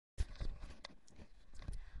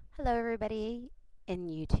Hello, everybody in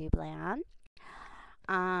YouTube land.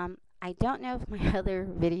 I don't know if my other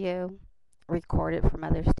video recorded for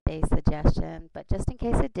Mother's Day suggestion, but just in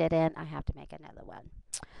case it didn't, I have to make another one.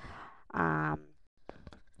 Um,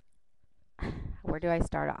 where do I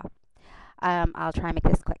start off? I'll try and make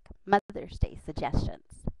this quick. Mother's Day suggestions.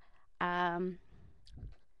 Um,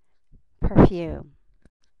 Perfume.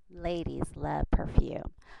 Ladies love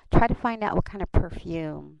perfume. Try to find out what kind of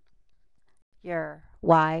perfume your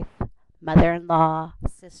wife, mother-in-law,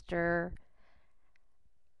 sister,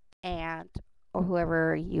 aunt, or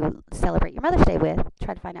whoever you celebrate your Mother's Day with,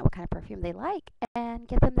 try to find out what kind of perfume they like and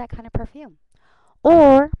get them that kind of perfume.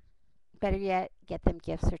 Or, better yet, get them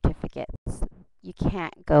gift certificates. You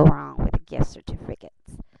can't go wrong with gift certificates.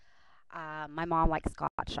 My mom likes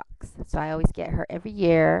Gottschalks, so I always get her every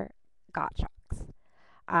year Gottschalks.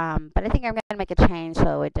 But I think I'm going to make a change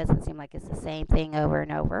so it doesn't seem like it's the same thing over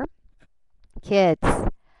and over. Kids,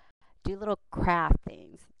 do little craft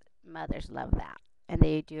things. Mothers love that, and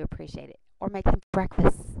they do appreciate it. Or make them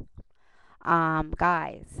breakfast.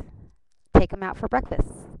 Guys, take them out for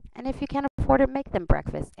breakfast. And if you can't afford it, make them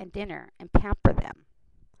breakfast and dinner and pamper them.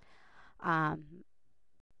 Um,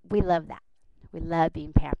 we love that. We love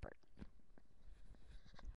being pampered.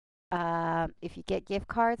 If you get gift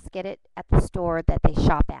cards, get it at the store that they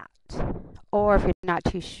shop at. Or if you're not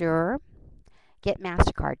too sure, get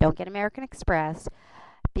MasterCard. Don't get American Express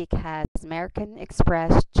because American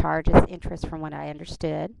Express charges interest from what I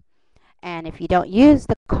understood. And if you don't use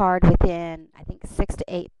the card within, I think 6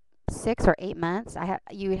 or 8 months,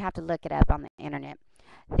 you would have to look it up on the internet.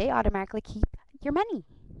 They automatically keep your money.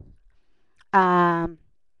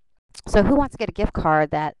 So who wants to get a gift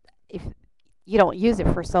card that if you don't use it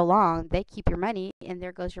for so long, they keep your money and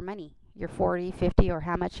there goes your money, your 40, 50, or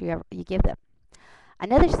how much you give them.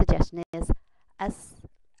 Another suggestion is us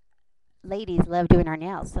ladies love doing our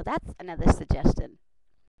nails, so that's another suggestion.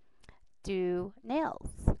 Do nails,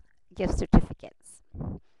 gift certificates.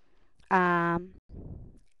 And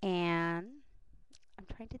I'm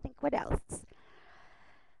trying to think what else.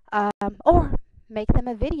 Or make them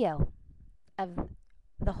a video of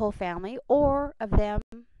the whole family or of them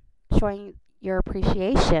showing your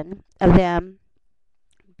appreciation of them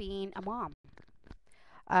being a mom.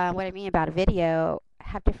 What I mean about a video,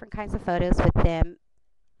 have different kinds of photos with them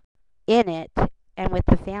in it and with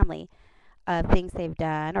the family of things they've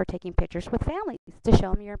done or taking pictures with families to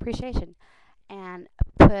show them your appreciation. And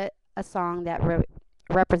put a song that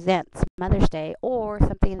represents Mother's Day or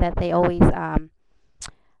something that they always, some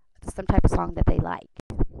type of song that they like.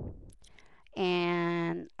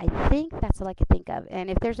 And I think that's all I could think of. And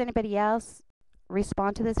if there's anybody else,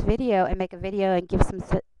 respond to this video and make a video and give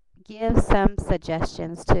some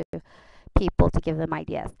suggestions to people to give them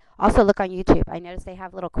ideas. Also look on YouTube. I noticed they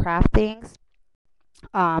have little craft things.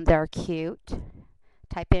 They're cute.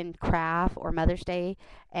 Type in craft or Mother's Day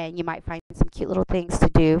and you might find some cute little things to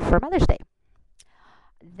do for Mother's Day.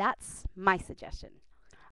 That's my suggestion.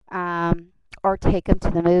 Or take them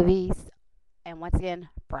to the movies. And once again,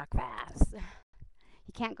 breakfast.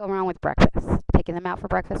 You can't go wrong with breakfast. Taking them out for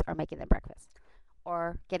breakfast or making them breakfast.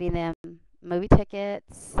 Or getting them movie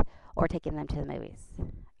tickets or taking them to the movies.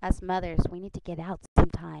 Us mothers, we need to get out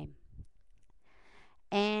sometime.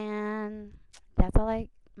 And that's all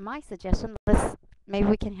my suggestion. Maybe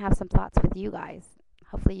we can have some thoughts with you guys.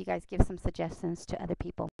 Hopefully you guys give some suggestions to other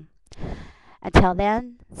people. Until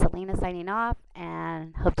then, Selena signing off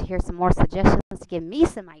and hope to hear some more suggestions to give me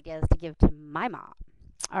some ideas to give to my mom.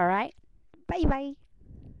 All right? Bye-bye.